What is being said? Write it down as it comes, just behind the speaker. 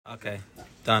Okay,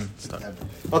 done. Start.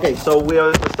 Okay, so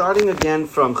we're starting again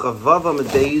from Chavava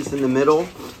Medeis in the middle.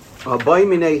 Bay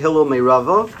Minei Hillel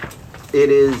Meirava. It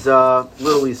is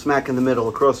literally smack in the middle,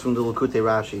 across from the Likutei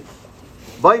Rashi.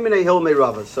 Bay Minei Hillel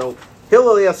Meirava. So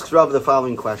Hillel asks Rav the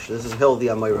following question. This is Hillel the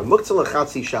Amayra. Muktzah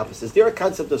lechatzi Shabbos. Is there a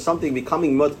concept of something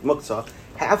becoming muktzah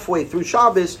halfway through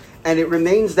Shabbos and it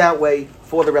remains that way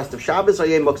for the rest of Shabbos? Or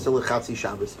muktzah lechatzi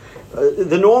Shabbos?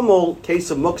 The normal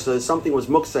case of muktzah is something was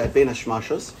muktzah at Bein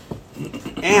Hashmashos,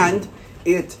 and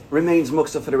it remains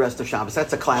muktzah for the rest of Shabbos.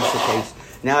 That's a classic case.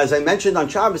 Now, as I mentioned on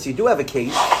Shabbos, you do have a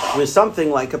case where something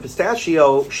like a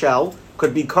pistachio shell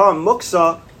could become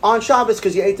muktzah on Shabbos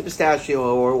because you ate the pistachio,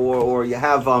 or you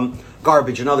have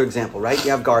garbage. Another example, right?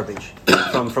 You have garbage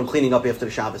from cleaning up after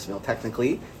the Shabbos meal.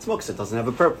 Technically, it's muktzah. It doesn't have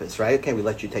a purpose, right? Okay, we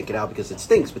let you take it out because it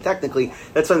stinks, but technically,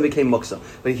 that's when it became muktzah.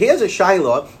 But here's a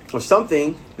shaila of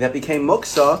something that became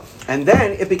muktzah, and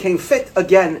then it became fit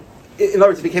again. In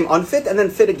other words, it became unfit and then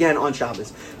fit again on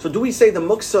Shabbos. So do we say the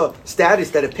muktzah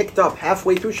status that it picked up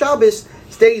halfway through Shabbos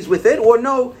stays with it, or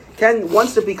no?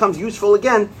 Once it becomes useful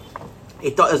again,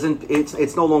 it doesn't.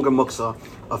 It's no longer muktzah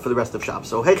for the rest of Shabbos.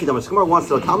 So Hechidam Gemara wants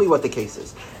to tell me what the case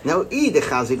is. Now,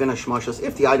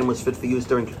 if the item was fit for use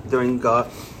during Bein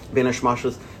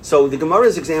Hashmashos. So the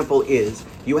Gemara's example is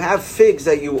you have figs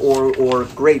that you or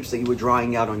grapes that you were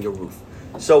drying out on your roof.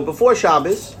 So before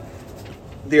Shabbos,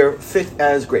 they're fit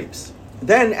as grapes.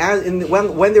 Then,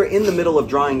 when they're in the middle of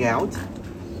drying out,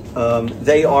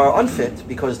 they are unfit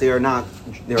because they're not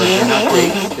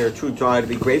grapes. They're too dry to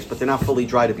be grapes, but they're not fully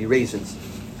dry to be raisins.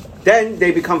 Then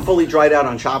they become fully dried out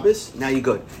on Shabbos. Now you're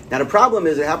good. Now the problem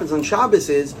is, it happens on Shabbos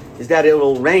is that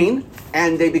it'll rain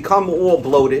and they become all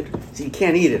bloated. So you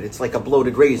can't eat it. It's like a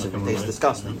bloated raisin. It tastes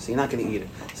disgusting. So you're not going to eat it.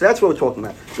 So that's what we're talking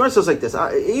about. Gemara says like this: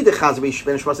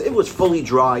 it was fully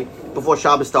dry before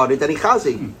Shabbos started. Then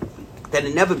chazi. Then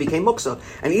it never became muktzah.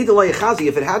 And either lo yechazi,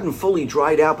 if it hadn't fully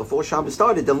dried out before Shabbos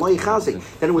started, then lo yechazi.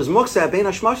 Then it was muktzah at Bein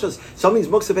Hashmashos. Something's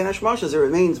muktzah Bein Hashmashos, it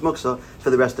remains muktzah for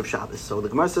the rest of Shabbos. So the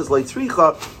Gemara says, lo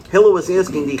yitzricha, Hillel was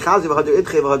asking, di chazi v'hadur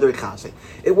idche v'hadur chazi.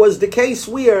 It was the case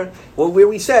where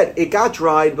we said, it got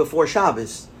dried before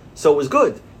Shabbos, so it was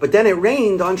good. But then it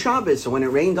rained on Shabbos. So when it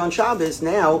rained on Shabbos,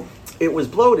 now it was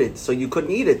bloated, so you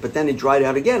couldn't eat it. But then it dried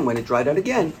out again. When it dried out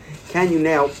again, can you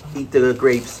now eat the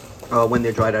grapes when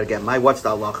they're dried out again? What's the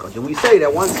halacha? Do we say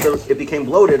that once it became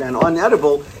bloated and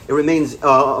unedible, it remains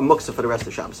a muktzah for the rest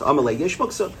of Shabbos? So Amalei yesh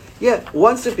muktzah. Yeah,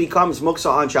 once it becomes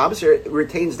muktzah on Shabbos, it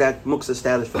retains that muktzah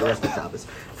status for the rest of Shabbos.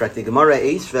 Frakti Gemara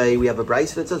Eisvei, we have a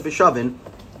brayso that says v'shavin.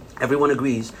 Everyone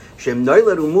agrees. Shem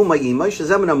noileru mumayim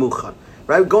shezem namuchan.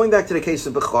 Right? Going back to the case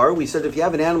of Bechar, we said if you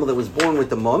have an animal that was born with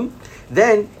the mum,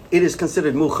 then it is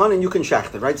considered muchan and you can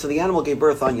shacht it, right? So the animal gave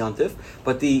birth on Yontif,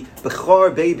 but the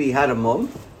Bechar baby had a mum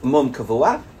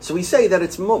kavua, so we say that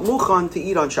it's muchan to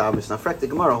eat on Shabbos. Now, Frak the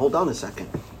Gemara, hold on a second.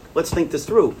 Let's think this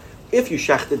through. If you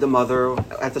shechted the mother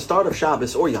at the start of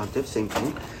Shabbos or Yontif, same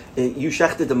thing, you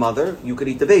shechted the mother, you could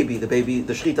eat the baby. The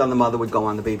shechita on the mother would go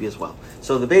on the baby as well.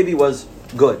 So the baby was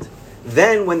good.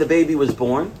 Then, when the baby was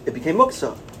born, it became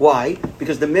muktzah. Why?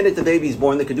 Because the minute the baby is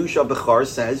born, the Kedusha Bechar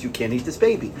says, you can't eat this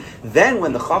baby. Then,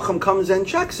 when the Chacham comes and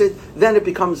checks it, then it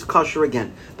becomes kosher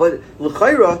again. But,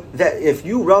 l'chayra, that if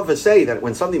you, Rava, say that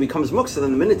when something becomes muktzah,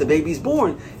 then the minute the baby is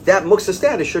born, that muktzah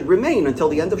status should remain until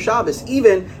the end of Shabbos,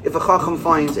 even if a Chacham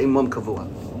finds a mum kavua.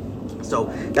 So,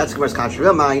 that's Gemara's kasher.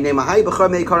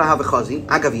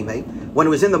 When it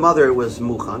was in the mother, it was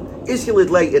muchan.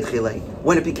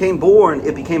 When it became born,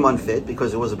 it became unfit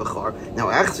because it was a bechar. Now,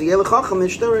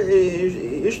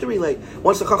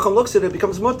 once the chacham looks at it, it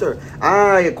becomes mutter.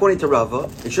 According to Rava,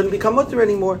 it shouldn't become mutter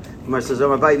anymore. Gemara says,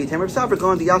 no, we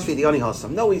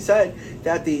said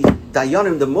that the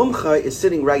dayanim, the mumcha, is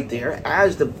sitting right there.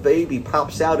 As the baby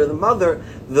pops out of the mother,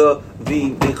 the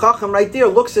chacham right there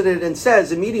looks at it and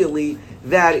says immediately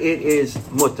that it is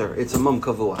mutter. It's a mum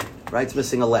kavua. Right, it's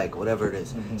missing a leg, whatever it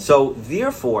is. Mm-hmm. So,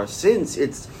 therefore, since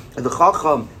it's the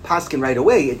Chacham paskin right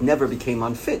away, it never became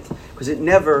unfit because it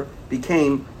never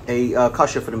became a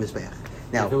kasha for the mizbeach.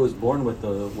 Now, if it was born with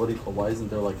the why isn't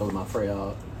there like a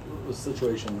mafreya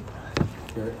situation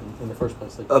here in the first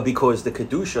place? Because the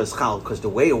kedusha is chal. Because the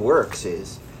way it works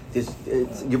is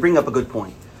you bring up a good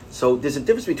point. So there's a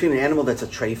difference between an animal that's a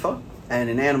treifa and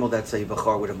an animal that's a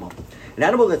bechar with a mum. An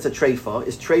animal that's a treifa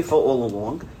is treifa all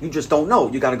along. You just don't know.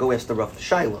 You got to go ask the Rav, the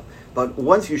Shaila. But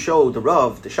once you show the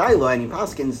Rav, the Shaila, and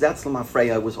Paskins, that's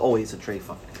Lamafreya, it was always a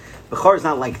treifa. Bechar is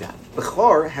not like that.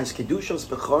 Bechar has kedushas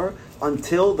bechar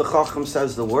until the Chacham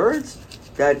says the words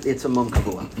that it's a mum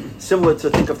kavua. Similar to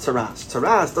think of tzaras.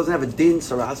 Tzaras doesn't have a din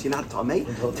tzaras. You're not tamei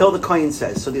until the kohen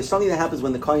says. So there's something that happens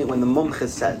when the mumcha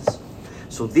says.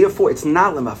 So therefore, it's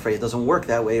not lemafrei. It doesn't work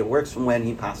that way. It works from when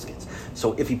he paskins.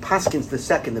 So if he paskins the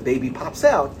second the baby pops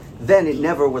out, then it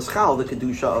never was chal the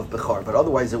kedusha of bechar, but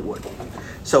otherwise it would.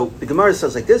 So the Gemara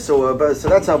says like this. So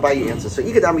that's how Abaye answers. So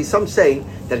Ikadami, some say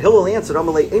that Hillel answered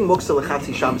Amalei ein muksa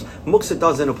lechatzi shams. Muksa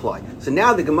doesn't apply. So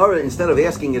now the Gemara, instead of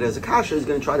asking it as a kasha, is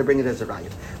going to try to bring it as a raya.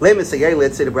 Let's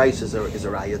say the Bryce is a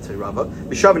raya to Rava.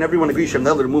 Bishav and everyone agrees shem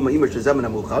never muma imer shezemen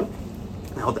amuchad.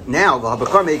 Now,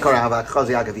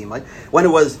 when it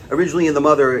was originally in the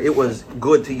mother, it was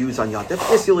good to use on Yantif.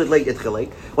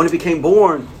 When it became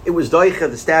born, it was doicha,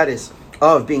 the status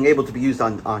of being able to be used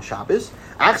on Shabbos.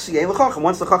 Once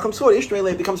the Chacham saw it,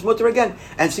 it becomes mutter again.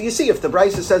 And so you see, if the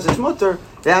Brisa says it's mutter,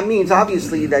 that means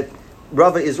obviously that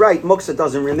Rava is right, Muksa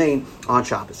doesn't remain on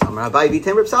Shabbos.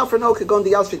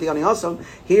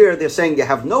 Here they're saying you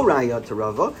have no raya to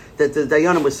Rava, that the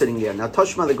Dayanim was sitting there. Now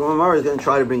Tashma, the Gemara is going to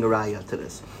try to bring a raya to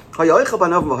this.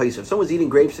 If someone was eating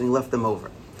grapes and he left them over.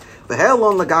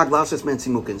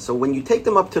 So when you take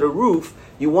them up to the roof,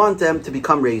 you want them to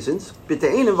become raisins.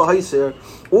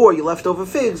 Or you left over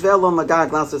figs. You want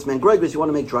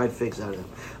to make dried figs out of them.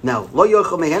 Now, you're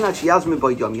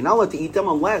not allowed to eat them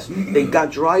unless they got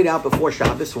dried out before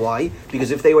Shabbos. Why? Because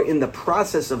if they were in the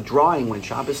process of drying when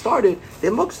Shabbos started,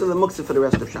 they're muksa for the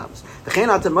rest of Shabbos.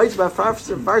 And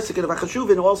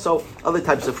also other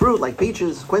types of fruit like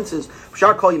peaches, quinces,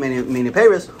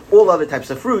 all other types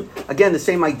of fruit. Again, the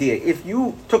same idea. If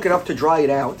you took it up to dry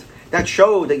it out, that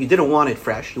showed that you didn't want it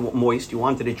fresh, moist, you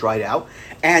wanted it dried out,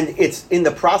 and it's in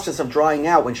the process of drying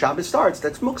out when Shabbos starts,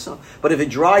 that's muksa. But if it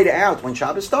dried out when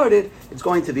Shabbos started, it's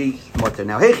going to be mutter.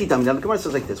 Now, the Gemara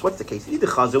says like this, what's the case? If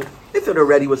it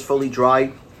already was fully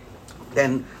dry,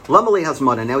 then lamale has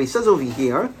mutter. Now he says over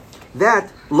here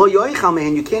that lo yoichal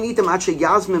mehen, you can't eat them ache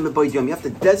yazmin mebaydyom. You have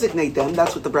to designate them.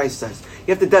 That's what the Bryce says.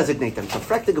 You have to designate them. So,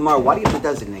 frek the Gemara, why do you have to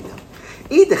dezignet them?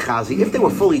 If they were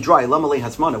fully dry, lamale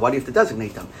hasmana, why do you have to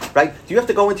designate them? Right? Do you have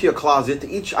to go into your closet to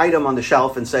each item on the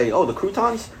shelf and say, oh, the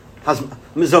croutons has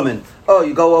mizumin. Oh,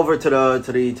 you go over to the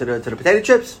potato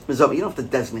chips, mizumin. You don't have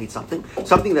to designate something.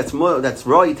 Something that's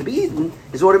raw to be eaten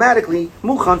is automatically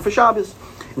muchan for Shabbos.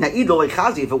 Now, if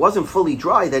it wasn't fully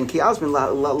dry, then kiyazmin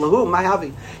lahu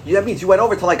mahavi. That means you went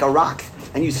over to like a rock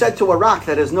and you said to a rock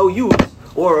that has no use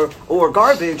or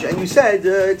garbage, and you said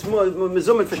it's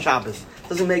mizumin for Shabbos.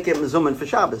 Doesn't make it mizumin for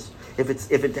Shabbos if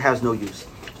it has no use.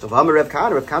 So Rav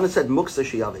Kahana said muksa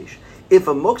shiyavish. If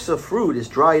a muksa fruit is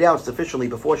dried out sufficiently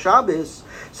before Shabbos,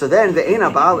 so then maybe you're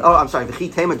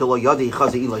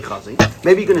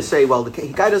going to say, well, the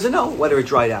guy doesn't know whether it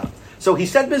dried out. So he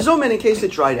said mizumin in case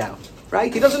it dried out.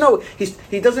 Right? He doesn't know.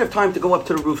 He doesn't have time to go up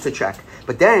to the roof to check.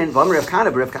 But then, Rav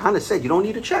Kahana said, you don't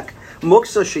need to check.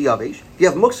 Muksa sheyavish. If you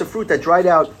have muksa fruit that dried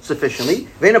out sufficiently,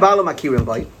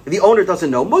 the owner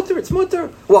doesn't know. Mutter, it's mutter.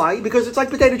 Why? Because it's like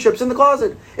potato chips in the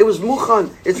closet. It was muchan.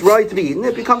 It's right to be eaten.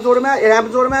 It becomes automatic. It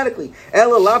happens automatically.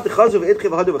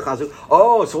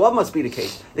 Oh, so what must be the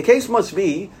case? The case must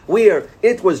be where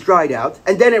it was dried out,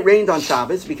 and then it rained on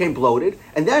Shabbos, became bloated,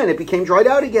 and then it became dried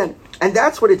out again. And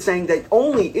that's what it's saying, that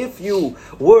only if you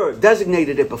were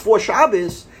designated it before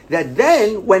Shabbos, that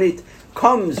then when it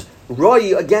comes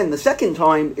roi again the second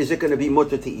time, is it going to be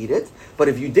mutter to eat it? But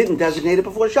if you didn't designate it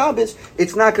before Shabbos,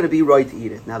 it's not going to be roi to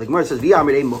eat it. Now the Gemara says,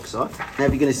 v'yamirei muksa. Now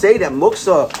if you're going to say that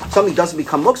muksa, something doesn't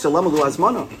become muksa, lamalu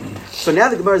azmana. So now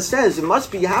the Gemara says, it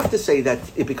must be, you have to say that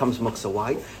it becomes muksa.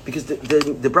 Why? Because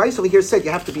the Bryce over here said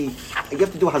you have to do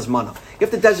hazmana. You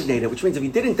have to designate it, which means if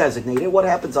you didn't designate it, what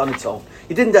happens on its own?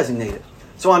 You didn't designate it.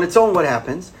 So on its own, what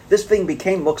happens? This thing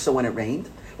became muksa when it rained.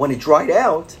 When it dried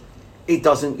out,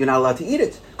 you're not allowed to eat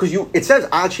it. Because it says,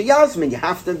 ad sheyazmin, you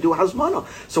have to do hazmana.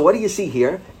 So what do you see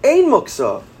here? Ein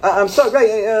muksa. I'm sorry,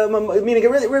 right, meaning it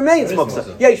remains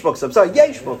muksa. Yesh muksa, I'm sorry,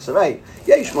 yesh muksa, right.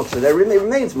 Yesh muksa, there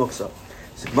remains muksa.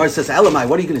 So Gemara says, Elamai,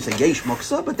 what are you going to say? Yesh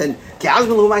muksa? But then,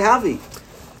 ki'azmin l'umay havi.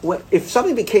 If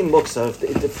something became muksa,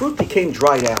 if the fruit became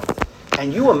dried out,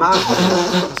 and you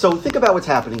imagine, so think about what's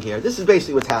happening here. This is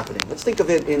basically what's happening. Let's think of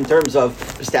it in terms of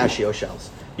pistachio shells.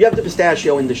 You have the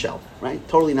pistachio in the shell, right?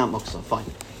 Totally not muksa, fine.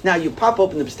 Now you pop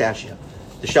open the pistachio.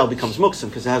 The shell becomes muksa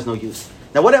because it has no use.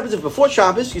 Now what happens if before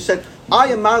Shabbos you said, I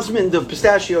am mazmin the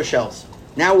pistachio shells.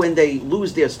 Now when they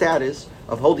lose their status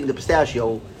of holding the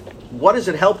pistachio, what does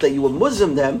it help that you would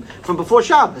muslim them from before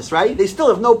Shabbos, right? They still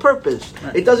have no purpose.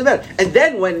 Right. It doesn't matter. And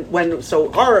then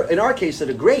in our case of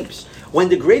the grapes, when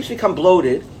the grapes become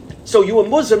bloated, so you were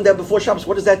muslim them before Shabbos,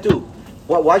 what does that do?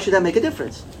 Why should that make a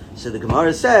difference? So the Gemara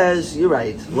says, you're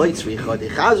right. You're right,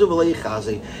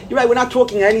 we're not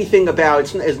talking anything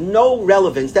about, it has no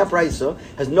relevance, that brisa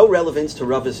has no relevance to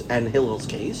Rav's and Hillel's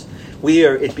case,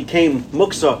 where it became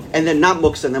muksa, and then not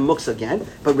muksa, and then muksa again,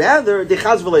 but rather,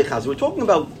 we're talking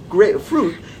about great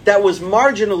fruit that was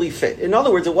marginally fit. In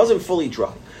other words, it wasn't fully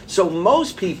dry. So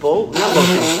most people, not most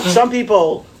people, some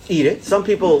people eat it. Some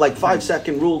people, like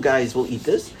 5-second rule guys, will eat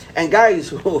this, and guys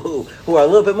who are a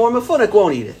little bit more mefunik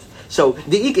won't eat it. So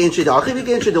the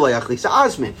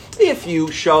if you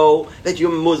show that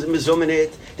you're mizum in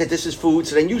it, that this is food,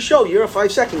 so then you show you're a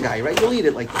 5-second guy, right? You'll eat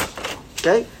it like this.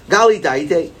 Okay, gali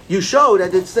daite. You show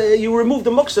that it's you remove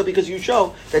the muksa because you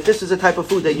show that this is a type of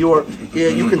food that you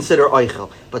consider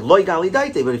oichel. But loy gali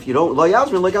daite. But if you don't loy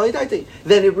yasmin loy gali daite,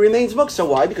 then it remains muksa.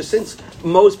 Why? Because since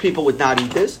most people would not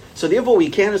eat this, so therefore we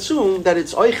can't assume that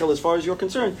it's oichel as far as you're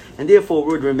concerned, and therefore it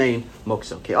would remain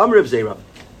muksa. Okay, Amr Zera,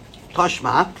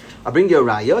 Pashma. I'll bring you a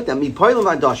raya that mi poilim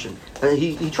vadoshin.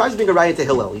 He tries to bring a raya to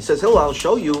Hillel. He says, Hillel, I'll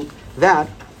show you that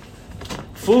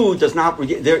food does not,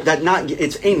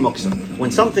 it's ein muksa.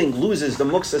 When something loses the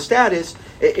muksa status,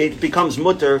 it becomes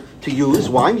mutter to use.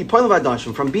 Why? Mi poilim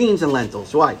vadoshin, from beans and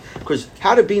lentils. Why? Because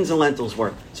how do beans and lentils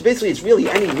work? So basically it's really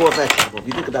any raw vegetable. If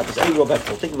you think about this, any raw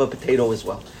vegetable, think of a potato as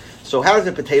well. So how does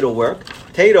a potato work?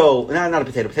 Not a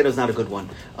potato. Potato's not a good one.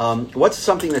 What's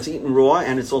something that's eaten raw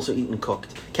and it's also eaten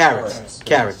cooked? Carrots.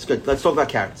 Good. Let's talk about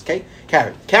carrots. Okay.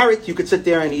 Carrot. You could sit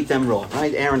there and eat them raw,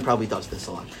 right? Aaron probably does this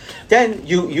a lot. Then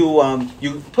you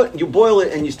boil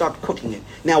it and you start cooking it.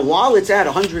 Now while it's at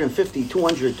 150,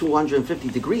 200, 250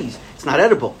 degrees, it's not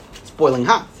edible. It's boiling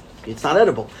hot. It's not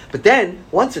edible. But then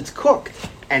once it's cooked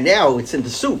and now it's in the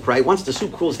soup, right? Once the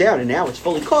soup cools down and now it's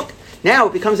fully cooked. Now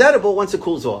it becomes edible once it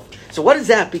cools off. So what does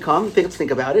that become? Let's think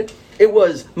about it. It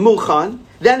was muchan.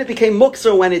 Then it became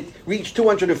muksa when it reached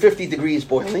 250 degrees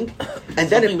boiling. And then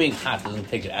something being hot doesn't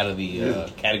take it out of the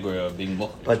category of being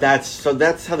mukha. But that's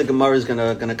how the Gemara is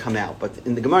gonna come out. But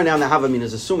in the Gemara now, the Havamin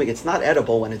is assuming it's not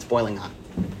edible when it's boiling hot.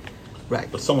 Right.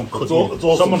 But someone could eat it.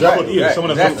 Someone could eat it.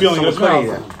 Someone has a feeling in his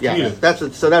mouth. Yeah. That's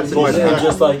it. So that's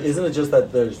isn't it just that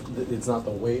it's not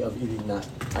the way of eating that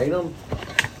item?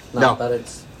 Not that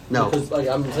it's. No. Because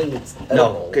I'm saying it's edible.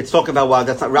 No, it's talking about while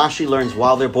that's not. Rashi learns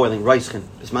while they're boiling. Reiskin,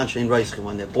 Bismanshin Reiskin.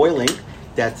 When they're boiling,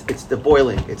 it's the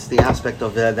boiling. It's the aspect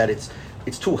of that it's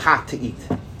too hot to eat.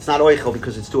 It's not oichel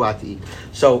because it's too hot to eat.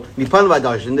 So mipan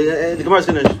vadash, and the Gemara is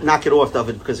going to knock it off of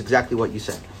it because exactly what you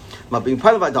said.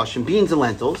 Beans and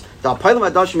lentils.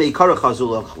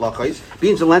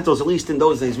 Beans and lentils, at least in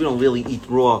those days, we don't really eat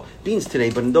raw beans today,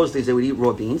 but in those days they would eat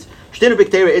raw beans.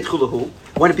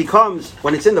 When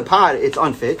it's in the pot, it's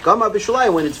unfit.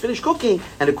 When it's finished cooking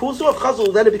and it cools off,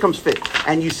 then it becomes fit.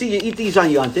 And you see, you eat these on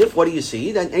Yantif. What do you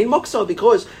see? Then ain't muksa,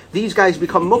 because these guys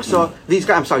become muksa. These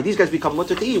guys become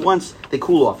mutter to eat once they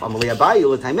cool off.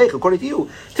 According to you,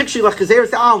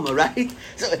 right?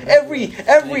 So every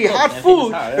hot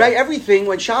food, right? Everything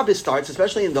when Shabbos starts,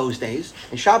 especially in those days,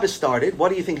 and Shabbos started, what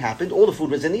do you think happened? All the food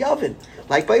was in the oven.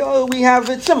 We have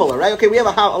it similar, right? Okay, we have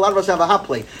a lot of us have a hot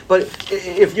plate, but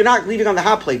if you're not leaving on the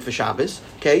hot plate for Shabbos,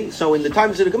 okay, so in the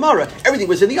times of the Gemara, everything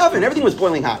was in the oven, everything was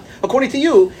boiling hot, according to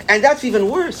you, and that's even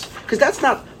worse, because that's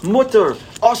not mutter,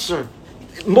 osir,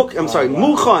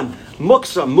 muchan,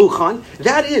 muksa,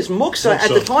 that is muksa at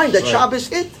the time that Shabbos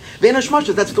hit. Bein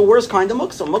Hashmashos, that's the worst kind of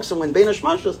muksa. Muksa when Bein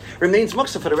Hashmashos remains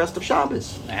muksa for the rest of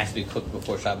Shabbos. It has to be cooked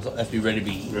before Shabbos. It has to be ready to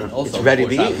be eaten. Also, it's ready to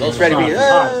be eaten. It's ready to be eaten.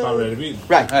 It's not ready to be eaten.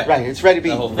 Right. It's ready to be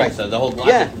eaten. Right. The whole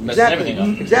messes everything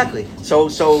up. Exactly. So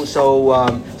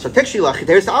Tekshilach,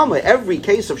 there's the Alma. Every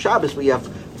case of Shabbos, we have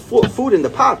food in the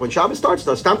pot when Shabbos starts.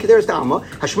 Stam there's the Alma.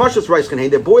 Hashmashos rice can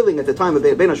they're boiling at the time of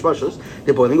Bein Hashmashos.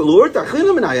 They're boiling.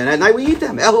 And at night we eat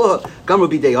them.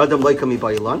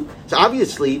 So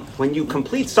obviously, when you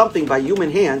complete something by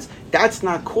human hands, that's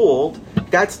not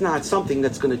something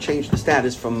that's going to change the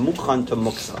status from mukhan to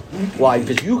muksa. Why?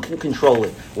 Because you can control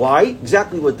it. Why?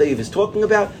 Exactly what Dave is talking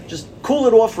about. Just cool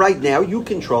it off right now. You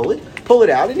control it. Pull it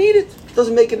out and eat it.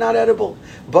 Doesn't make it not edible.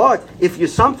 But if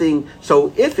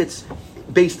if it's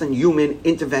based on human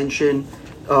intervention,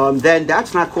 then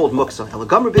that's not called muksa.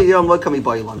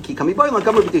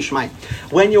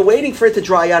 When you're waiting for it to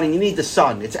dry out and you need the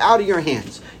sun, it's out of your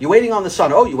hands. You're waiting on the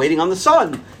sun. Oh, you're waiting on the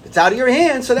sun. It's out of your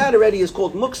hands, so that already is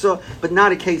called muksa, but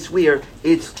not a case where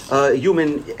it's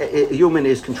human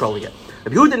is controlling it.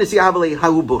 Rabbi Yehuda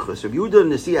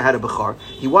Nesiya had a bechar.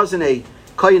 He wasn't a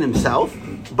kohen himself,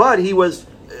 but he was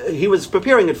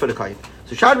preparing it for the kohen.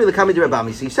 So Shadri L'Kami to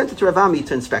Rabami. So he sent it to Rabami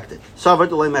to inspect it. Savar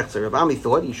D'Loi Mechzer. Rabami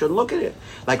thought you shouldn't look at it.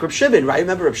 Like Reb Shimon, right?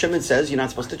 Remember Reb Shimon says you're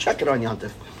not supposed to check it on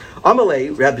Yantif.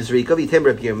 Amalei, Reb Zrika, Vitem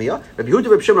Reb Yirmiyah, Reb Yehuda,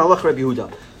 Reb Shimon, Allah Reb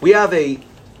Yehuda. We have a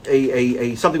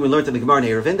something we learned in the Gemara in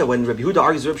Eruvin, that when Rabbi Yehuda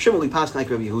argues with Rabbi Shimon, we pass like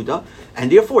Rabbi Yehuda,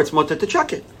 and therefore it's mutter to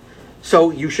check it.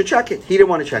 So you should check it. He didn't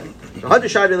want to check it. So he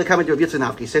said to Rabbi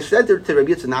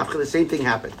Yitzchak, the same thing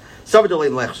happened. He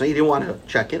didn't want to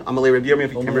check it. I'm going to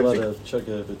allowed to check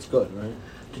it if it's good, right?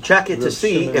 To check it to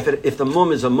see if the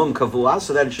mum is a mum kavua,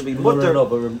 so that it should be mutter. No,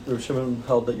 but Rabbi Shimon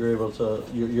held that you're able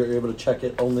to check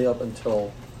it only up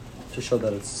until to show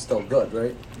that it's still good,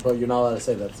 right? But you're not allowed to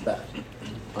say that it's bad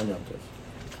on Yom Tov.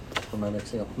 Am I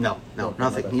mixing up? No,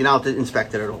 nothing. You're not allowed to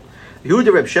inspect it at all.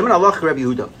 Yehuda Reb Shimon, Allah Reb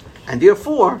Yehuda, and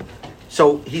therefore.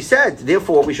 So he said,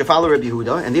 therefore, we should follow Rabbi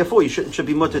Yehuda, and therefore you should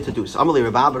be mutter to do so. Amalei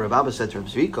Rabba said to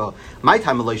Rabbi Zvika, my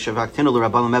time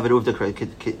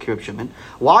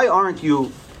why aren't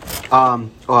you,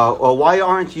 why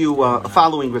aren't you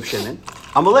following Rabbi Shimon?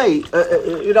 Amalei,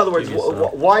 in other words,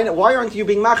 why aren't you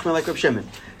being machmir like Rabbi Shimon?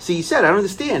 See, he said, I don't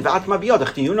understand.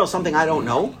 Do you know something I don't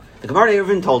know? The Gemara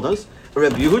even told us.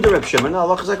 Rabbi Yehuda, Rabbi Shimon,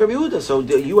 Allah is like Rabbi Yehuda. So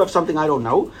do you have something I don't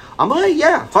know? I'm like,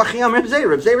 yeah. Reb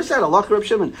Zeir said, Allah Rabbi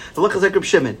Shimon. Allah is like Rabbi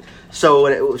Shimon.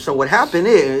 So what happened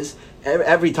is,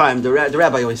 every time the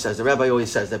rabbi always says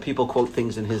that people quote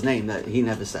things in his name that he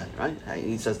never said, right?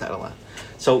 He says that a lot.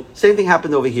 So same thing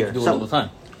happened over here. Do it all the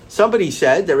time. Somebody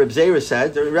said, the Reb Zeir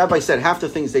said, the rabbi said, half the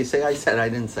things they say, I said, I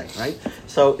didn't say, right?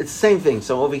 So it's the same thing.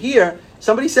 So over here,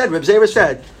 somebody said, Reb Zeir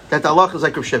said, that the Allah is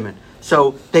like Reb Shimon.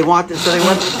 So somebody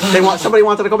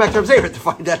wanted to go back to Reb Zeir to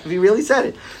find out if he really said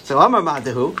it. So Amar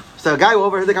Madahu, so a guy who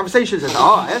overheard the conversation says,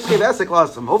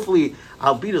 hopefully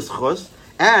I'll beat his chus,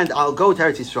 and I'll go to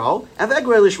Eretz Yisrael, and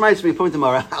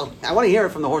I want to hear it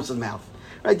from the horse's mouth.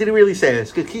 Right? Did he really say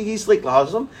this?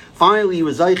 Finally, he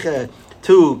was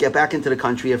to get back into the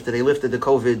country after they lifted the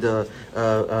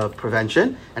COVID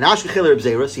prevention. And Ashkechil Reb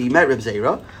Zeira, so he met Reb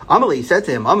Zeira. Amalei said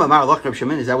to him,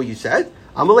 is that what you said?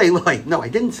 Amalei, no, I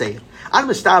didn't say it.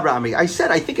 I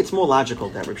said, I think it's more logical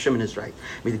that Reb Shimon is right.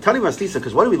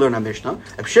 Because what do we learn on Mishnah?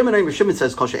 Reb Shimon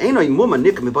says,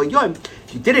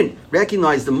 if you didn't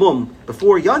recognize the mum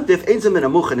before Yontif,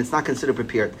 it's not considered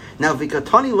prepared. Now, the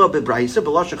Chachamim,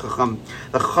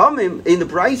 in the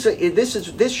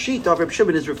Braisa, this sheet of Reb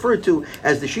Shimon is referred to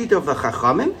as the sheet of the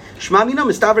Chachamim.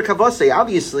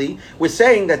 Obviously, we're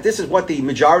saying that this is what the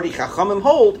majority Chachamim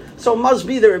hold, so it must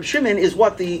be that Reb Shimon is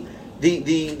what the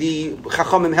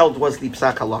Chachamim held was the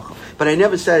Psak Halacha. But I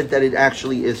never said that it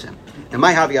actually is him. And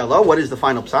my Havi Allah, what is the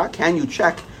final Psak? Can you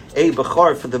check a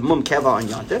Bechar for the Mum Keva on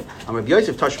Yontif? I'm Rabbi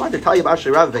Yosef Tashma to tell you about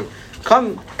Shirave.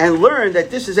 Come and learn that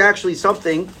this is actually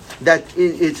something that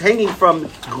is hanging from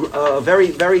very,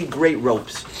 very great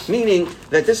ropes. Meaning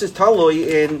that this is taloi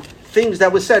in things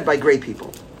that were said by great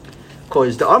people.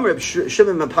 Because the Amr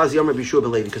Shimon ben Pazi, Amr Bishua ben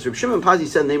Levi. Because Reb Shimon ben Pazi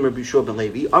said the name of Bishua ben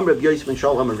Levi. Amr Yosef ben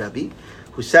Shaul, Amr Rabbi,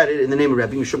 who said it in the name of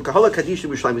Rabbi Mishum Kahala Kaddish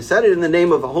Yerushalayim, who said it in the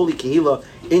name of a holy Kehillah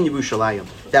in Yerushalayim.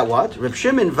 That what? Reb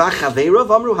Shimon v'Chaveirav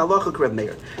Amru Halacha Reb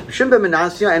Meir. Reb Shimon ben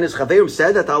Menasya and his Chaveirim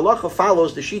said that the halacha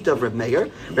follows the sheet of Reb Meir.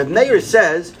 Reb Meir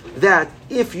says that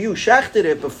if you shechted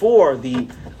it before the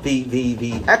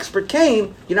expert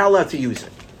came, you're not allowed to use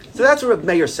it. So that's what Reb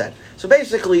Meir said. So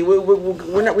basically, we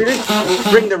didn't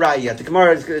bring the raya yet. The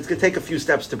Gemara it's going to take a few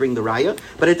steps to bring the raya.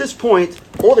 But at this point,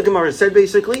 all the Gemara said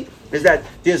basically is that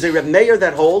there's a Reb Meir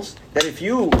that holds that if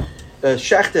you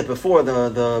shecht it before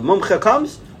the mumcha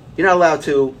comes, you're not allowed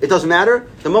to. It doesn't matter.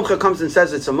 The mumcha comes and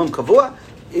says it's a mum kavua.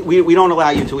 We don't allow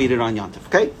you to eat it on Yontif.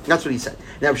 Okay, that's what he said.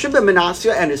 Now, Shimon ben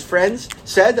Menasya and his friends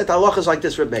said that the halacha is like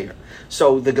this Reb Meir.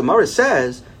 So the Gemara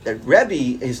says that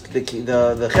Rebbe is the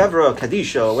Chevra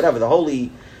Kadisha or whatever, the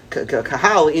holy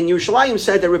Kahal in Yerushalayim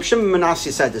said that Reb Shimon ben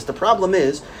Menasya said this. The problem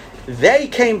is they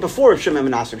came before Reb Shimon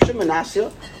ben Menasya. Reb Shimon ben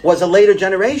Menasya was a later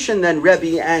generation than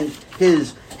Rebbe and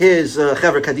his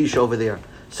Chevra Kadisha over there.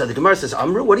 So the Gemara says,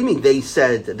 Amru, what do you mean they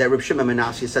said that Reb Shimon ben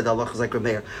Menasya said that Allah is like Reb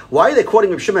Meir? Why are they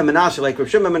quoting Reb Shimon ben Menasya like Reb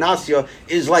Shimon ben Menasya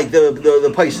is like the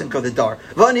Paisik of the Dar?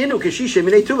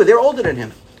 They're older than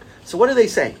him. So what are they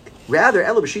saying? Rather,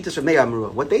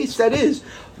 what they said is,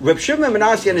 Reb Shimon ben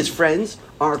Menasya and his friends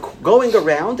are going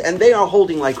around and they are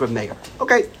holding like Reb Meir.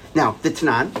 Okay, now, the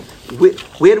Tanan,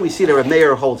 where do we see that Reb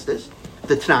Meir holds this?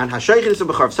 The Tanan,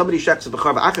 somebody checks the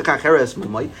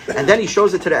Bechar, and then he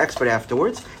shows it to the expert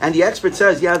afterwards, and the expert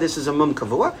says, yeah, this is a mum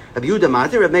kavua.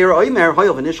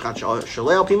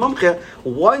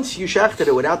 Once you shechted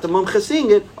it without the mumcha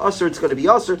seeing it, it's going to be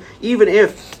asur, even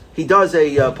if he does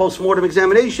a post-mortem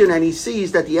examination and he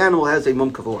sees that the animal has a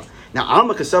mum kavua. Now,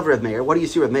 Alma Kasav Reb Meir, what do you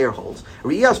see Reb Meir holds?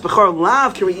 Riyas Bechar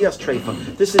Lav Ki Riyas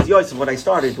Treifa. This is Yosef, what I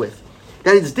started with.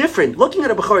 That it's different. Looking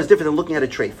at a Bechar is different than looking at a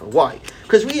Treifa. Why?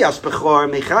 Because Riyas Bechar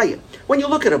Mechayim. When you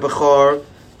look at a Bechar,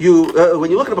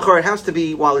 it has to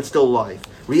be while it's still alive.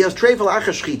 Riyas Treifa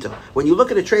Acha Shchita. When you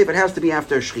look at a Treifa, it has to be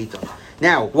after a Shchita.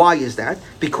 Now, why is that?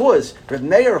 Because Reb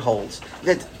Meir holds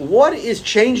that what is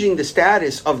changing the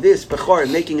status of this bechor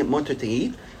and making it mutter to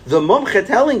eat? The mumche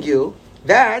telling you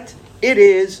that it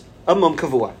is a mum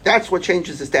kavua. That's what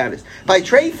changes the status. By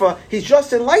treifa, he's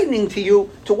just enlightening to you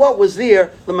to what was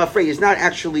there. Lemafrei is not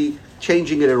actually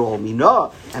changing it at all. Mina,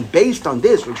 and based on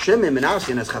this, Reb Shimon and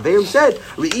Asian, as Chaverim said,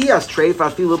 Re'iyas treifa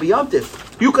afilu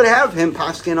b'yamtiv. You could have him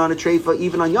paskin on a treifa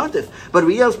even on Yontif. But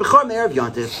Re'iyas b'chor me'erev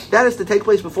Yontif, that has to take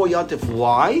place before Yontif.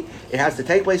 Why? It has to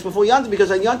take place before Yontif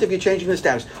because on Yontif you're changing the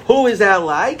status. Who is that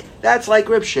like? That's like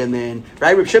Reb Shimon,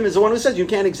 right? Reb Shimon is the one who says you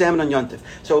can't examine on Yontif.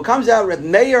 So it comes out Reb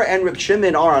Meir and Reb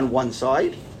Shimon are on one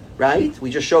side, right?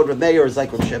 We just showed Reb Meir is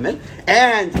like Reb Shimon,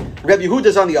 and Reb Yehuda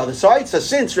is on the other side. So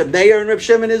since Reb Meir and Reb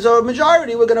Shimon is a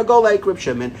majority, we're going to go like Reb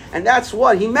Shimon, and that's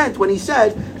what he meant when he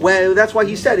said. That's why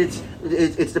he said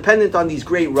it's dependent on these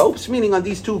great ropes, meaning on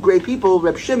these two great people,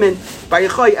 Reb Shimon, Bar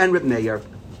Yochai, and Reb Meir.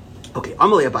 Okay,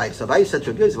 Amalei Abayis. Abayis said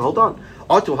to Reb Yosef, hold on.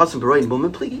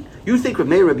 You think Reb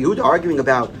Meir and Reb Yehuda are arguing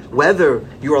about whether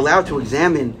you're allowed to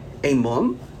examine a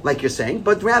mum, like you're saying,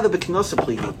 but rather b'knosa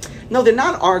pligi. No, they're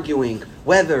not arguing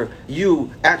whether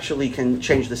you actually can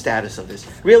change the status of this.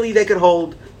 Really, they could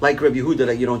hold, like Reb Yehuda,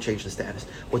 that you don't change the status.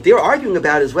 What they're arguing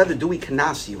about is whether do we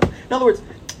kanas you. In other words,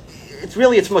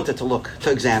 it's mutter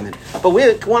to examine. But we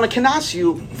want to kanas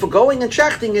you for going and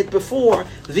checking it before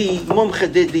the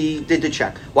mumche did the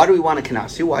check. Why do we want to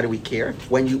kanas you? Why do we care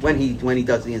when he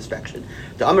does the inspection?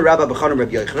 The Amar Rabba B'chanan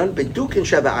Reb Yochanan Bedukin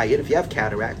Sheva Ayid. If you have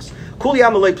cataracts, Kuli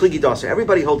Amalei Pligi Dasa.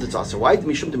 Everybody holds its asa. Why?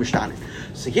 Mishum Demishtanin.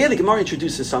 So here the Gemara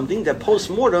introduces something that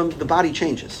post mortem the body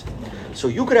changes. So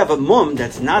you could have a mum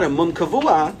that's not a mum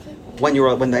kavua when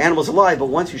the animal's alive, but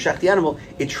once you shech the animal,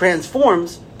 it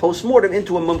transforms post-mortem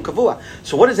into a mum kavua.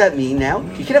 So what does that mean now?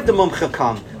 You can have the mum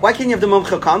chakam. Why can't you have the mum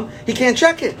chakam? He can't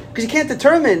check it, because he can't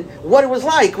determine what it was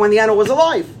like when the animal was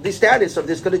alive. The status of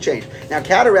this could have changed. Now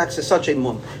cataracts is such a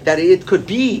mum, that it could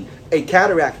be a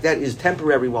cataract that is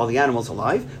temporary while the animal's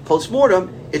alive.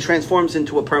 Post-mortem, it transforms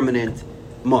into a permanent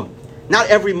mum. Not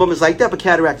every mum is like that, but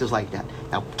cataract is like that.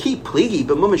 Now, keep pligi,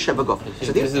 but mum is shevagov.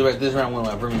 So this is around when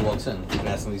Avram walks in. You can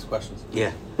ask him these questions.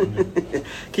 Yeah.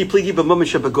 Keep pligi, but mum is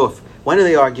shevagov. When are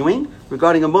they arguing?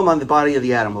 Regarding a mum on the body of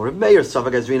the animal. We don't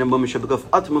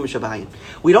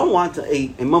want a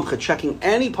mumcha checking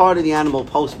any part of the animal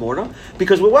post-mortem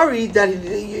because we're worried that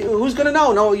who's going to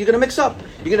know? No, you're going to mix up.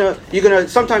 You're going to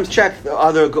sometimes check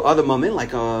other mummin,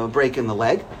 like a break in the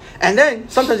leg. And then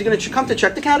sometimes you're going to come to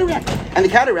check the cataract. And the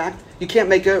cataract, you can't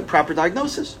make a proper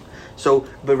diagnosis. So,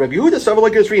 but Rabbi Yehuda, Sava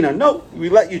like Rina, no, we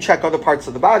let you check other parts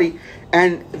of the body,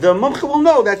 and the mumcha will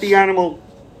know that the animal,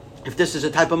 if this is a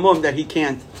type of mum that he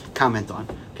can't comment on.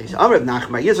 Okay, so Amr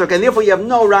Nachman Yitzchak, and therefore you have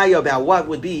no raya about what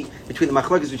would be between the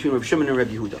machlokes between Reb Shimon and Reb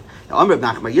Yehuda. Now Amr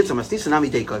Nachman Yitzchak Masnisa Nami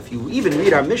Deka. If you even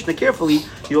read our Mishnah carefully,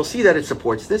 you'll see that it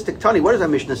supports this. Tiktani, what does our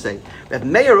Mishnah say? Reb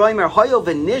Meir Oimer Hoyel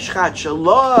v'nishchat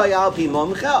shaloi al pi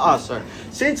mumcha aser.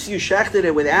 Since you shechted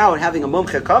it without having a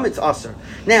mumcha come, it's aser.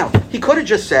 Now he could have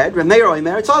just said Reb Meir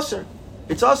Oimer, it's aser.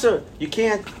 It's aser. You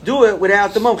can't do it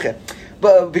without the mumcha.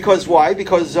 But because why?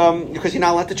 Because you're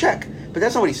not allowed to check. But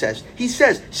that's not what he says. He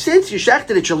says, since you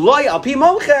shechted it, shaloi al pi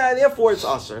momcha, therefore it's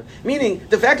aser. Meaning,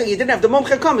 the fact that you didn't have the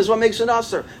momcha come is what makes it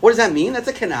aser. What does that mean? That's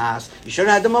a kenas. You should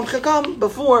have had the momcha come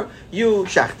before you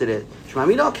shechted it.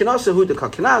 Shmamino, kenasa hu deka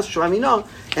kenas, shmamino,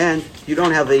 and you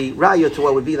don't have a raya to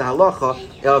what would be the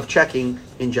halacha of checking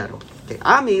in general. Okay,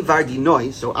 Ami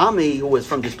Vardinoi, so Ami, who was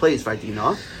from this place,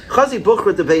 Vardina, Chazi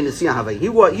Bukhra de Bein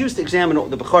Nesiyah he used to examine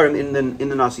the Bukharim in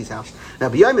the Nasi's house. Now,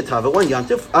 B'yayim Etava, on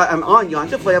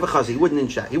Yantif, they have a Chazi, he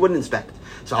wouldn't inspect.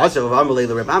 So also, Amalei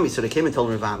the Rebami, so they came and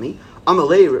told Rebami,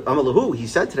 Amalahu, he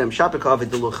said to them, Shapikav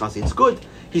Edilu Chazi, it's good,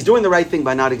 he's doing the right thing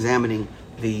by not examining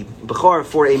the Bukhar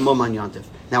for a mum on Yantif.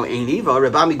 Now, Einiva,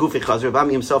 Rebami Gufi Chazi,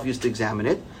 Rebami himself used to examine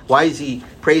it. Why is he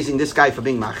praising this guy for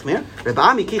being machmir?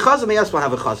 Rebami ki chazi meyas will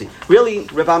have a chazi. Really,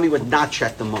 Rebami would not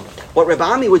check the mum. What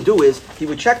Rebami would do is he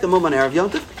would check the mum on Erev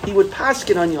Yontif. He would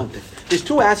paskin on Yontif. There's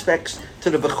two aspects to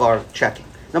the bechar checking.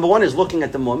 Number one is looking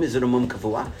at the mum. Is it a mum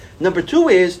kavua? Number two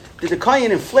is, did the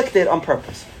kohen inflict it on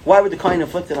purpose? Why would the kohen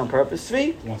inflict it on purpose?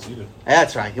 Tzvi? He wants to eat it.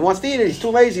 That's right. He wants to eat it. He's too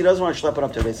lazy. He doesn't want to schlep it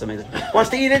up to Beis Hamikdash. Wants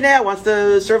to eat it now. Wants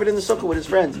to serve it in the sukkah with his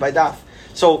friends by daf.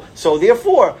 So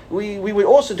therefore, we would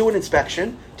also do an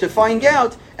inspection to find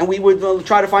out, and we would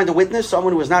try to find a witness,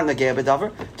 someone who was not in the Ge'eh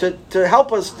B'davar, to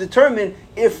help us determine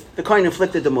if the kohen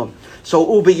inflicted the mum. So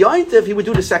Ubiyantiv, he would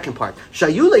do the second part.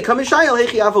 Shayule kamishayel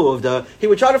hechi avu. He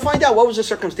would try to find out what was the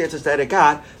circumstances that it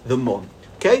got the mum.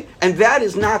 Okay, and that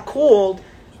is not called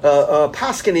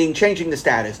paskening, changing the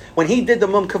status. When he did the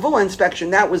mum kavua inspection,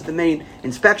 that was the main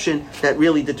inspection that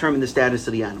really determined the status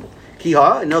of the animal.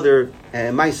 Kiha, another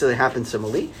Maisa that happened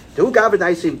similarly. A guy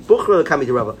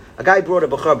brought a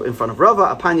Bukhar in front of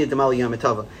Rava, Apanya Damali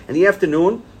Yamatava, in the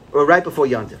afternoon or right before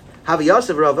Yantif.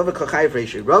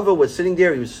 Rava was sitting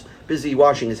there, he was busy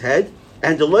washing his head,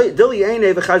 and so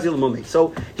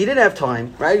he didn't have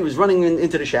time, right? He was running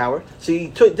into the shower, so he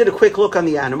did a quick look on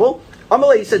the animal.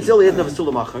 He said, he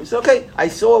said, okay, I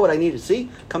saw what I needed to see,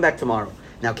 come back tomorrow.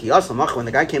 Now, when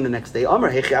the guy came the next day,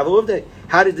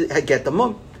 how did it get the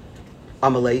mum?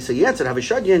 Amalei, so he answered,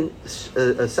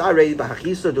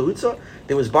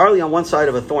 there was barley on one side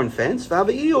of a thorn fence, and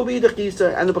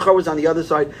the Bukhar was on the other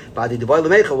side. When he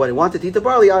wanted to eat the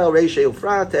barley,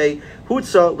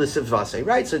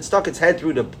 right? So it stuck its head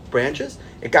through the branches,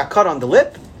 it got cut on the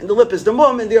lip, and the lip is the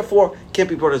mum, and therefore can't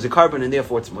be brought as a carbon, and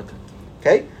therefore it's mutter.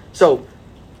 Okay? So,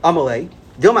 Amalei,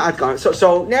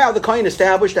 so now the Kohen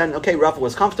established that, okay, Rafa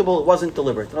was comfortable, it wasn't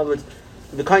deliberate. In other words,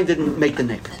 the Kohen didn't make the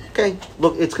nick. Okay,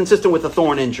 look, it's consistent with a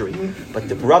thorn injury. But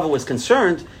the Rava was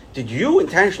concerned, did you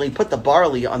intentionally put the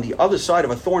barley on the other side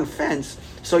of a thorn fence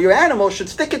so your animal should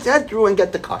stick its head through and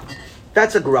get the cut?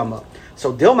 That's a grama.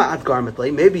 So Dilma at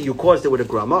garmentlay, maybe you caused it with a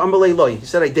grama. Amalei loy. He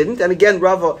said I didn't, and again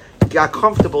Rava got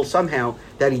comfortable somehow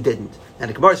that he didn't. And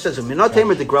the Gemara says,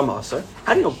 "Minatayim the grama aser."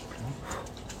 How do you know?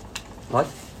 What?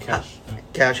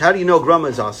 Cash. How do you know grama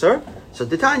is aser? So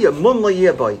Titania mum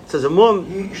lo boy. It says a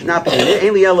mum should not be in it.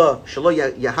 Ainli ela shelo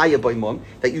yahaya boy mum,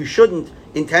 that you shouldn't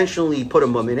intentionally put a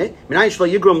mum in it. How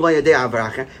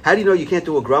do you know you can't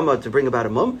do a grama to bring about a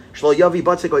mum? For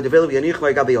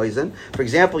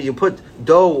example, you put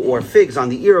dough or figs on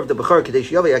the ear of the bechar,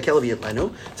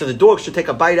 so the dog should take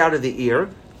a bite out of the ear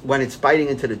when it's biting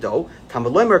into the dough. So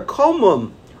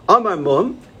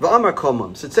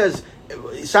it says,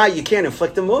 you can't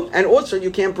inflict a mum, and also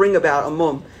you can't bring about a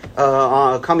mum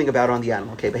coming about on the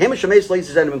animal. Okay, but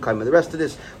the rest of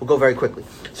this will go very quickly.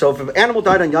 So if an animal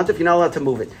died on Yantif, you're not allowed to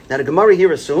move it. Now the Gemara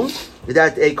here assumes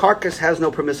that a carcass has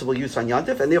no permissible use on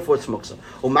Yantif, and therefore it's muksa.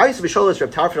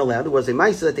 There was a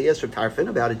mice that they asked Reb Tarfon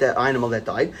about an animal that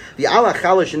died. The Allah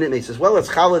chalash and it as well as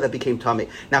challah that became tummy.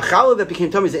 Now challah that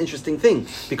became tummy is an interesting thing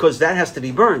because that has to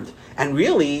be burned, and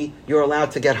really you're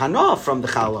allowed to get hana from the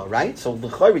challah, right? So the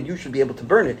chayrid, you should be able to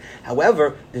burn it.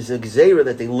 However, there's a gzeira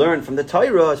that they learned from the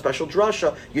Torah, a special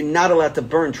drasha. You're not allowed to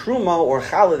burn truma or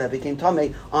challah that became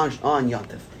tamei on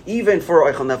Yantif, even for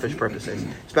oichel nefesh purposes,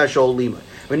 special lima.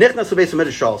 So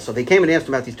they came and asked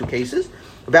him about these two cases,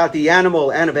 about the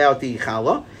animal and about the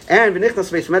challah. And he went into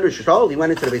the Beis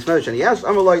Medrash and he asked,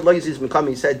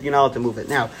 he said, you're not allowed to move it.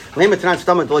 Now,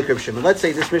 let's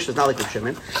say this mission is not like Reb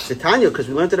Shimon. The Tanya, because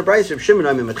we learned in the Brayso, Reb Shimon,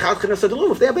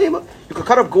 if they have behema, you could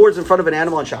cut up gourds in front of an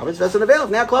animal on Shabbos, that's an nevela,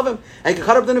 now klavim, and you could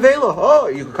cut up the nevela. Oh,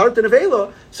 you could cut up the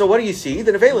nevela. So what do you see?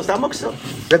 The nevela is not muksa.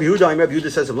 Rabbi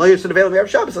Yehuda says,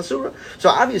 so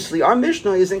obviously, our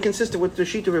Mishnah is inconsistent with the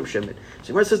sheet of Reb Shimon. So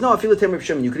Gemara says, no, I feel it Reb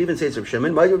Shimon. You could even say it's Reb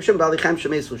Shimon. Reb Shimon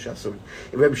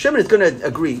is going to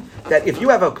agree that if you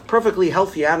have a perfectly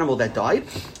healthy animal that died,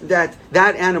 that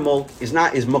animal is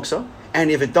muksa, and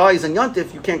if it dies in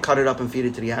Yantif, you can't cut it up and feed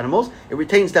it to the animals. It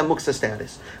retains that muksa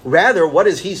status. Rather, what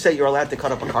does he say you're allowed to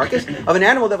cut up a carcass? Of an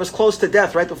animal that was close to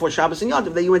death right before Shabbos and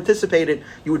Yantif, that you anticipated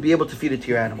you would be able to feed it to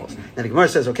your animals. And the Gemara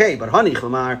says, okay, but honey,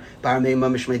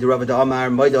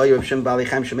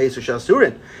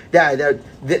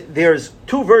 there's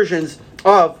two versions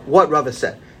of what Rava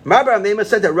said. Marbar Amema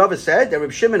said that Rava said that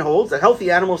Reb Shimon holds that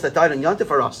healthy animals that died on Yantif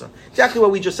are asa. Exactly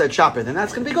what we just said, Shapir. Then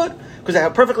that's going to be good because they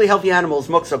have perfectly healthy animals,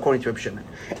 muksa, according to Reb Shimon.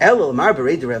 Elul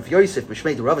Marbar Eid Rav Yosef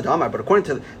Mishmei the Rava Damar, but according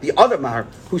to the other Mar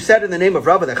who said in the name of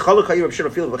Rava that Chalukay Reb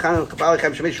Shimon feel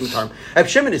Reb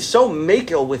Shimon is so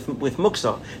makil with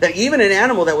muksa that even an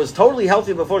animal that was totally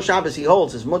healthy before Shabbos he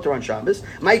holds is mutter on Shabbos.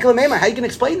 Michael Amema, how you can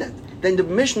explain that? Then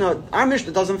our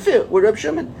Mishnah doesn't fit with Reb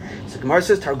Shimon. So Gemara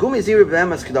says Targum Zirei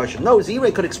b'emes kedashim. No,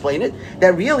 Zirei could explain it,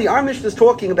 that really our Mishnah is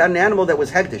talking about an animal that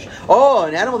was hegdish. Oh,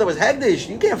 an animal that was hegdish,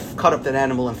 you can't cut up that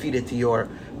animal and feed it to your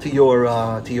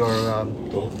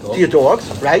dogs,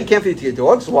 right? You can't feed it to your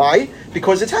dogs. Why?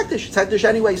 Because it's hegdish. It's hegdish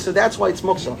anyway, so that's why it's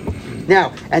muksa.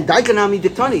 Now, and Daikanami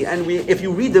Diktani, and if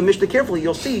you read the Mishnah carefully,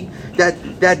 you'll see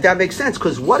that makes sense.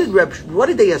 Because what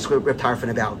did they ask Reb Tarfon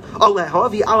about?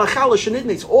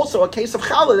 It's also a case of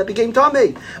challah that became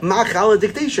tamei. Ma challah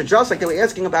diktisha, just like they were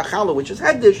asking about challah, which is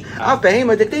hegdish. Av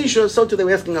behema diktisha, so too they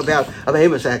were asking about a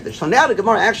behemoth's hegdish. So now the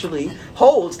Gemara actually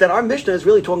holds that our Mishnah is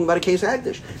really talking about a case of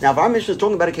hegdish. Now, if our Mishnah is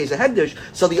talking about a case of hegdish,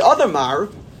 so the other Mar,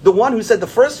 the one who said the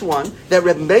first one, that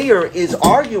Reb Meir is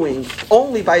arguing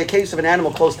only by a case of an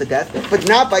animal close to death, but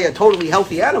not by a totally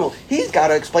healthy animal, he's got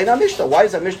to explain our Mishnah. Why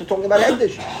is our Mishnah talking about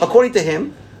hegdish? According to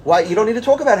him, why you don't need to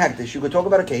talk about hegdish. You could talk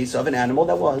about a case of an animal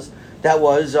that was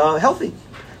healthy.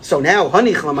 So now,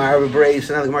 honey chlamar b'brei.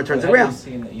 So now the Gemara turns it around.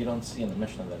 You don't see in the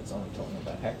Mishnah that it's only talking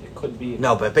about heck. It could be.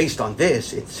 No, but based on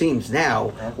this, it seems now.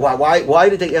 Why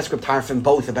did they ask Reb Tarfon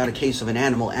both about a case of an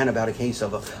animal and about a case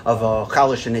of a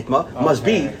chalash and nitma? Must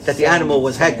be that the animal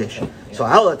was hegdish. So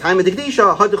al time of the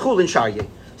kedisha hadechul in sharyeh.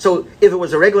 So if it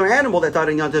was a regular animal that died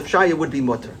in Yontif, Shaya would be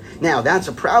mutter. Now that's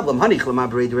a problem. To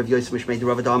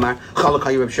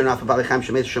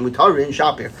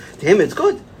him it's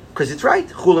good. Because it's right.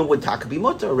 Chulin would taka be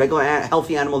mutter. A regular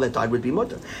healthy animal that died would be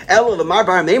mutter. Elo the mar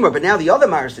bar meimer, but now the other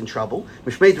mar is in trouble.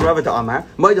 He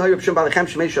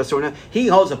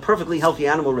holds a perfectly healthy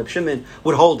animal. Reb Shimon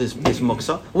would hold his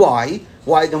muksa. Why?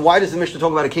 Then why does the Mishnah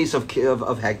talk about a case of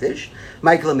Hegdish?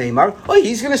 Michael Meimar. Oh,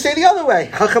 he's going to say the other way.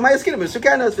 I'm going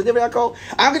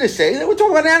to say that we're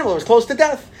talking about an animal that was close to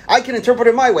death. I can interpret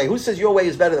it my way. Who says your way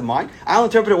is better than mine? I'll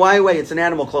interpret it my way. It's an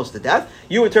animal close to death.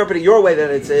 You interpret it your way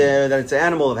that it's an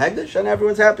animal of Hegdish, and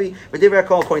everyone's happy. But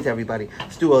according to everybody,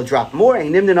 let's do a drop more.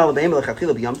 You're not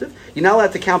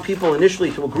allowed to count people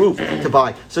initially to a group to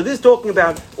buy. So this is talking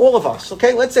about all of us.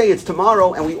 Okay, let's say it's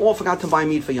tomorrow, and we all forgot to buy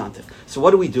meat for Yontif. So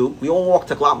what do? We all walk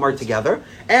to Glotmart together,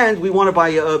 and we want to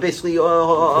buy basically a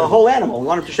whole animal. We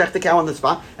want to shech the cow on the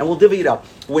spot, and we'll divvy it up.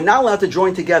 We're not allowed to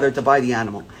join together to buy the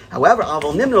animal. However,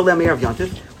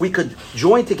 we could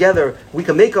join together. We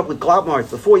can make up with Glotmart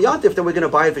before Yontif that we're going to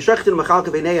buy it for shechtin mechalka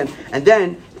b'neian, and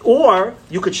then. Or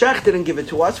you could shecht it and give it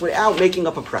to us without making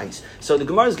up a price. So the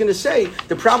Gemara is going to say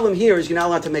the problem here is you're not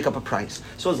allowed to make up a price.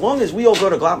 So as long as we all go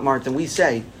to Glotmart and we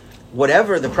say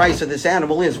whatever the price of this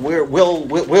animal is,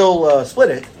 we'll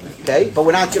split it. Okay, but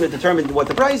we're not going to determine what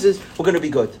the price is. We're going to be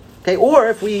good. Okay, or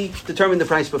if we determine the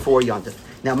price before Yontif.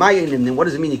 Now, then what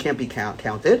does it mean? You can't be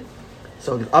counted.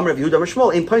 So Amr of Yehuda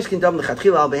Mishmol in Paiskin Dam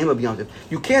Lechatchila Al Behema B'Yontif.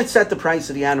 You can't set the price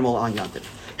of the animal on Yontif.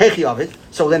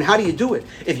 So then how do you do it?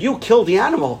 If you kill the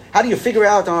animal, how do you figure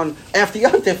out on after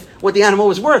Yontif what the animal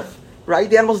was worth? Right?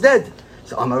 The animal's dead.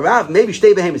 So Amarav, maybe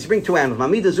Shtei Behemoths, you bring two animals.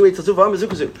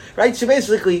 Right? So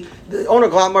basically, the owner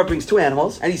of Glotmart brings two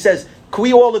animals, and he says, can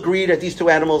we all agree that these two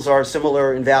animals are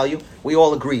similar in value? We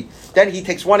all agree. Then he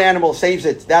takes one animal, saves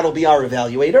it, that'll be our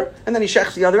evaluator, and then he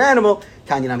shechs the other animal.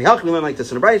 A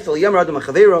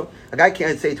guy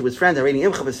can't say to his friend,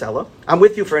 I'm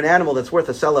with you for an animal that's worth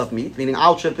a sela of meat, meaning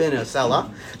I'll chip in a sela.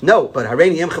 No, but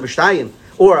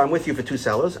or I'm with you for two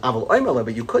sellers.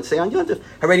 But you could say on Yontif,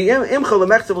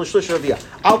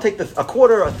 I'll take a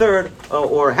quarter, a third,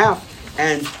 or a half,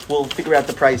 and we'll figure out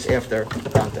the price after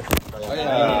Yontif.